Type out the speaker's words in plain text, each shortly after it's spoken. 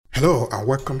Hello and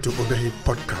welcome to Obehi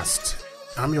Podcast.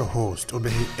 I'm your host,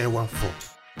 Obehi A14,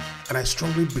 and I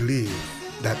strongly believe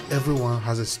that everyone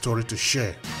has a story to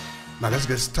share. Now let's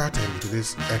get started with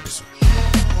this episode.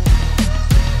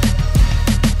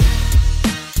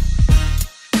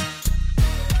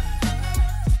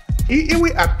 It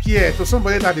will appear to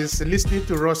somebody that is listening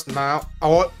to us now,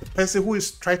 or the person who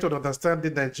is trying to understand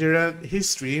the Nigerian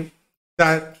history,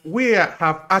 that we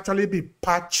have actually been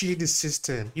patching the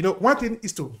system. You know, one thing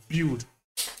is to build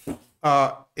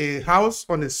a house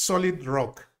on a solid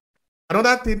rock.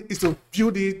 Another thing is to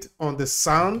build it on the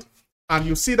sand, and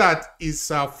you see that it's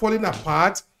falling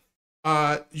apart.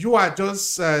 You are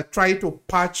just trying to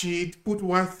patch it, put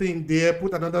one thing there,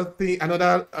 put another thing,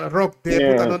 another rock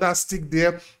there, put another stick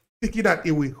there, thinking that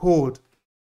it will hold.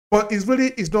 But it's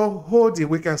not holding.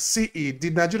 We can see it. The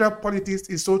Nigerian politics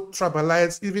is so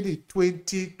tribalized even in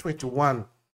 2021.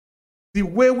 The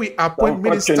way we appoint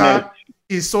minister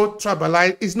is so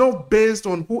tribalized. It's not based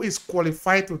on who is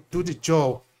qualified to do the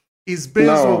job. It's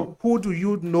based on who do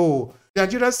you know. The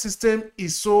Nigerian system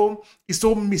is so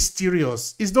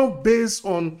mysterious. It's not based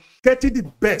on getting the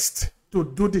best to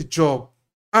do the job.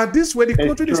 And this way, the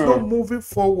country is not moving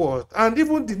forward. And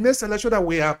even the next election that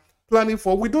we are planning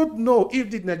for, we don't know if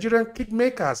the Nigerian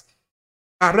kickmakers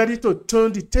are ready to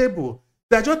turn the table.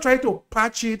 They're just trying to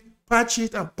patch it,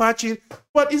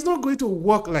 but it's not going to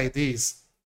work like this.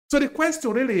 So the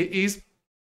question really is,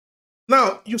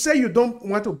 now you say you don't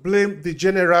want to blame the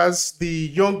generals, the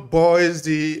young boys,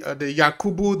 the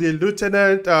Yakubu, the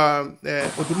Lieutenant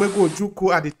Odumegwu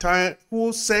Ojukwu at the time,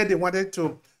 who said they wanted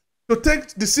to take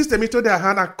the system into their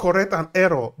hand and correct an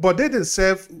error, but they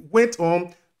themselves went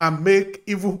on and make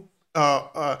even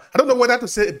I don't know whether to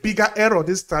say a bigger error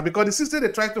this time, because the system they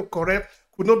tried to correct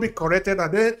could not be corrected,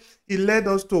 and then it led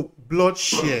us to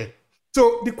bloodshed.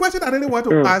 So the question I really want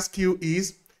to ask you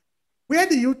is, where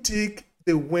do you think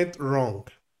they went wrong?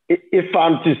 If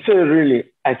I'm to say really,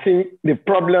 I think the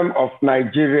problem of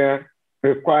Nigeria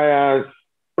requires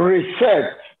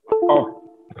reset of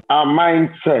our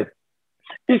mindset.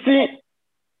 You see,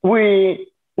 we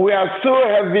are so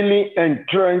heavily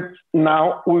entrenched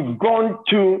now. We've gone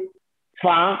too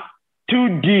far,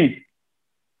 too deep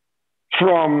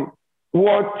from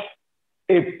what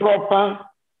a proper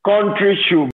country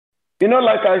should be. You know,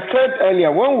 like I said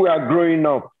earlier, when we are growing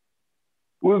up,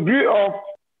 we grew up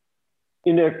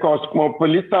in a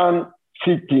cosmopolitan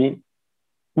city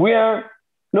where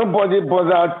nobody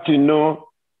bothered to know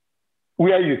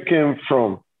where you came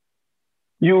from.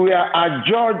 You were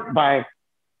adjudged by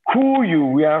who you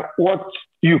were, what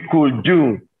you could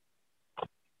do.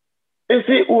 You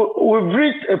see, we've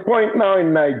reached a point now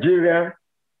in Nigeria,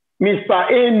 Mr.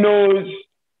 A knows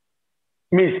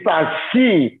Mr.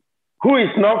 C, who is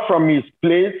not from his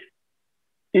place,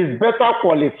 is better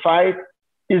qualified,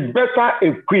 is better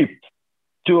equipped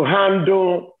to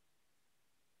handle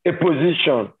a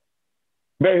position.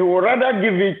 But he would rather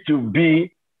give it to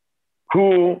B,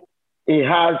 who he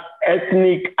has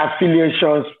ethnic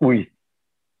affiliations with.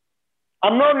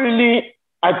 I'm not really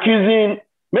accusing,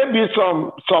 maybe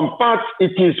some parts,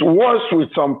 it is worse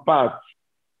with some parts,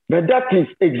 but that is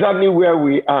exactly where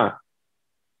we are.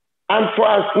 And for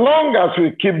as long as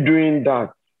we keep doing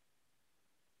that,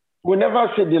 we never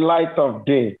see the light of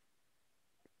day.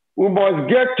 We must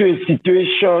get to a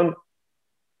situation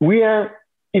where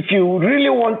if you really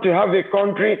want to have a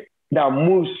country that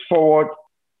moves forward,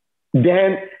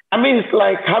 then, I mean, it's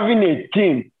like having a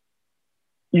team.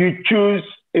 You choose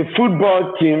a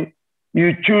football team,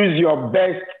 you choose your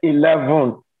best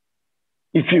 11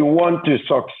 if you want to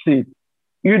succeed.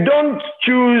 You don't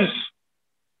choose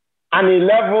an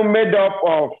 11 made up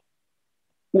of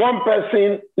one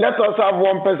person. Let us have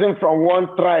one person from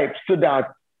one tribe so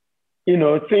that, you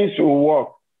know, things will work.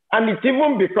 And it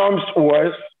even becomes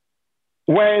worse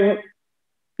when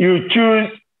you choose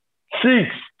 6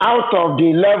 out of the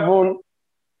 11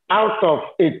 out of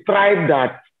a tribe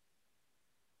that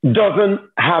doesn't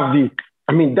have it.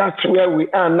 I mean, that's where we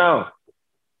are now.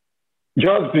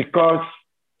 Just because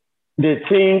they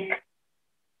think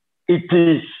it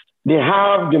is, they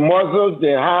have the muscles,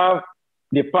 they have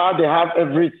the power, they have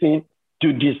everything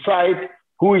to decide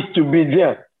who is to be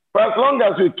there. For as long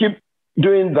as we keep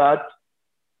doing that,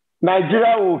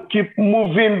 Nigeria will keep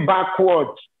moving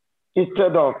backwards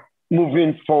instead of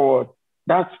moving forward.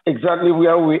 That's exactly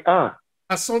where we are.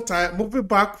 At some time, moving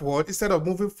backward instead of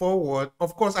moving forward.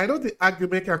 Of course, I know the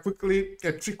argument can quickly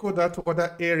trickle down to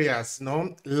other areas, you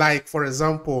know? Like, for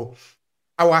example,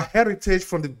 our heritage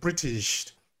from the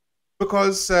British.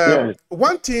 Because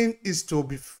one thing is to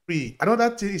be free.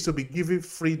 Another thing is to be given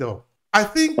freedom. I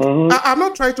think I'm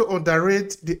not trying to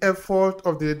underrate the effort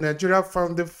of the Nigeria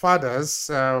founding fathers,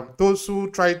 those who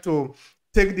tried to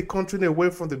take the country away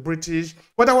from the British,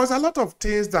 but there was a lot of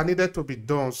things that needed to be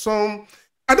done. So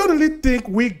I don't really think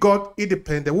we got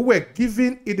independent. We were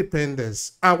given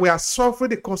independence and we are suffering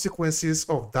the consequences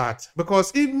of that,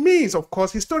 because it means, of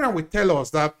course, historians will tell us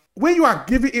that when you are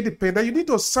given independence, you need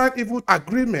to sign even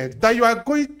agreement that you are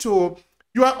going to,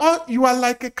 you are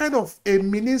like a kind of a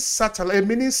mini satellite, a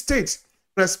mini state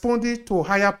responding to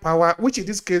higher power, which in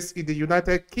this case is the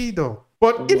United Kingdom.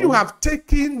 But if you have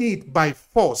taken it by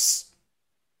force,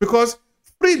 because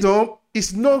freedom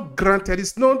is not granted,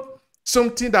 it's not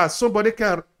something that somebody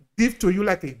can give to you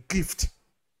like a gift.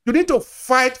 You need to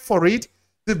fight for it.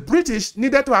 The British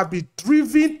needed to have been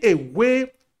driven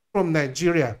away from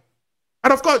Nigeria.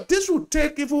 And of course, this will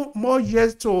take even more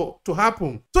years to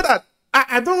happen. So that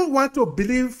I don't want to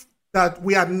believe that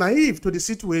we are naive to the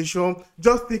situation,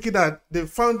 just thinking that the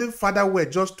founding father were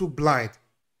just too blind.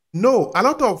 No, a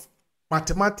lot of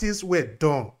mathematics were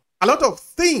done. A lot of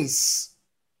things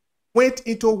went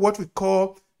into what we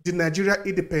call the Nigeria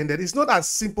independence. It's not as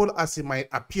simple as it might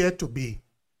appear to be.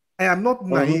 I am not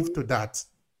naive to that.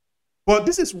 But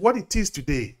this is what it is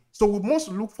today. So we must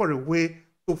look for a way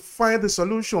to find the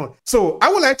solution. So I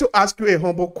would like to ask you a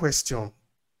humble question.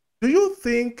 Do you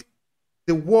think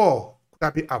the war could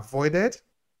have been avoided,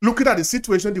 looking at the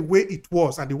situation the way it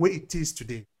was and the way it is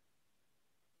today?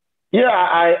 Yeah,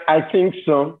 I think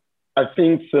so. I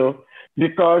think so.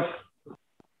 Because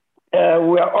we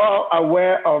are all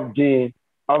aware of the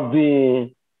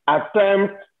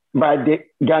attempt by the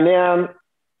Ghanaian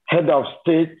head of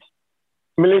state,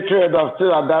 military head of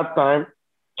state at that time,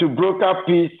 to broker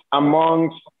peace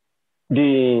amongst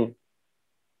the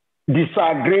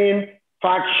disagreeing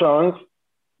factions,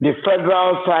 the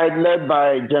federal side led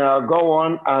by General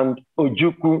Gowon and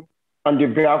Ojukwu on the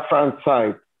Biafran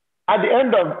side. At the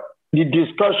end of the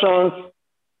discussions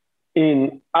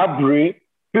in Abri,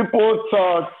 people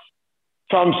thought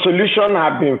some solution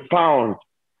had been found,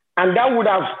 and that would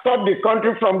have stopped the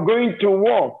country from going to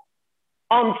war.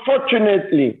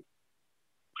 Unfortunately,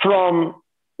 from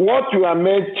what we are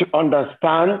made to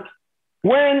understand,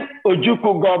 when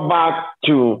Ojukwu got back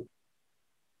to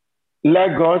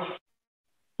Lagos,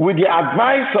 with the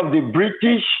advice of the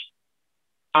British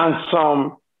and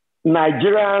some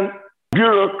Nigerian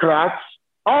bureaucrats,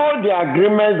 all the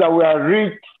agreements that were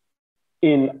reached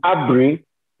in Abri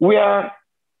were,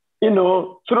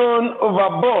 thrown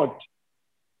overboard.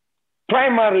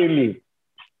 Primarily,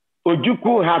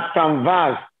 Ojukwu had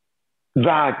canvassed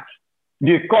that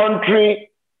the country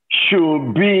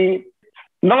should be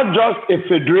not just a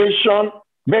federation,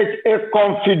 but a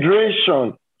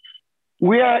confederation,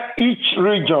 where each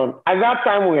region, at that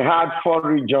time we had 4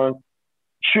 regions,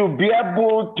 should be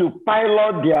able to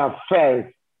pilot their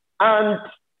affairs. And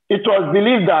it was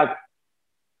believed that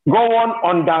Gowon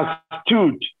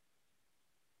understood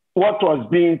what was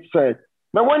being said.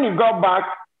 But when he got back,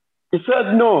 he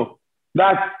said no,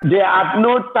 that they at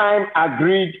no time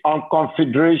agreed on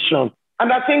confederation.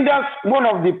 And I think that's one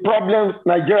of the problems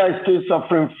Nigeria is still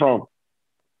suffering from,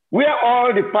 where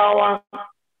all the power,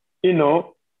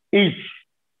 is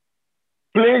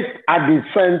placed at the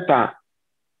center.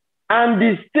 And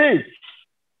the states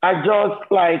are just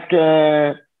like,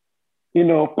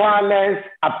 powerless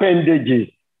appendages.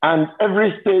 And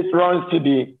every state runs to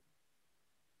the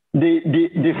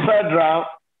federal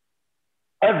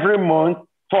every month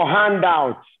for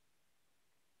handouts.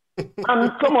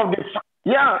 And some of the,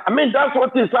 that's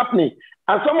what is happening.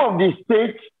 And some of the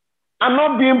states are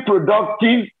not being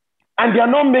productive, and they are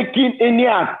not making any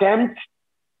attempt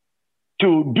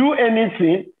to do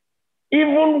anything,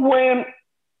 even when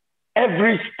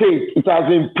every state, it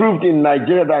has improved in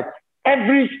Nigeria that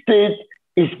every state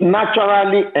is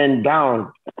naturally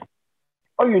endowed.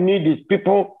 All you need is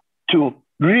people to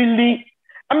really,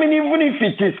 even if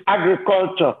it is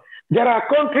agriculture, there are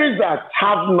countries that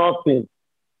have nothing,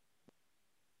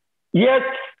 yet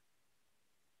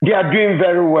they are doing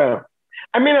very well.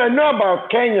 I know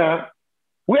about Kenya,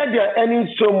 where they are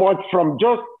earning so much from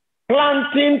just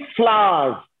planting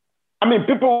flowers.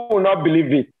 People will not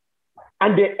believe it.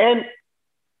 And they earn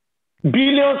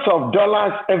billions of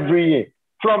dollars every year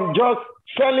from just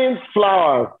selling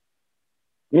flowers.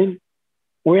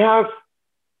 We have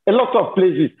a lot of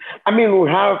places. We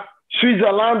have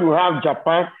Switzerland, we have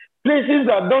Japan, places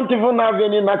that don't even have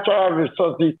any natural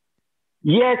resources,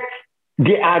 yet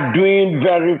they are doing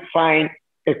very fine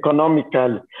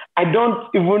economically. I don't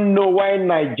even know why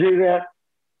Nigeria,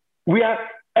 where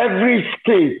every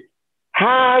state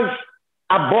has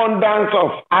abundance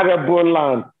of arable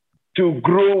land to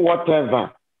grow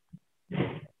whatever,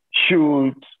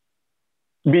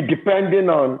 should be depending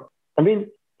on,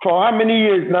 for how many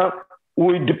years now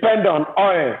we depend on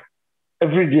oil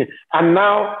every day. And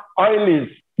now oil is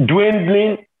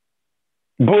dwindling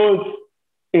both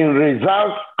in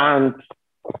reserves and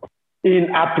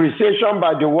in appreciation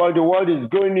by the world. The world is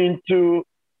going into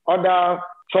other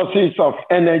sources of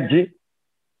energy.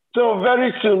 So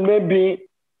very soon, maybe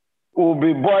we'll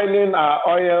be boiling our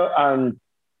oil and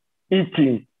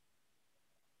eating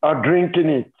or drinking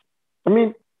it.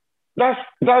 That's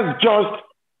just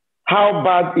how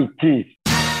bad it is.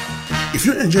 If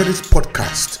you enjoy this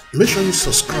podcast, make sure you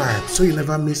subscribe so you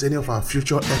never miss any of our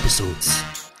future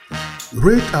episodes.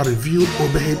 Rate and review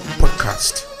Obehe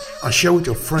Podcast and share with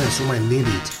your friends who might need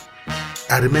it.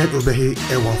 I remain Obehe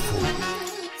Ewafo.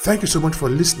 Thank you so much for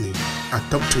listening. I'll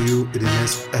talk to you in the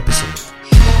next episode.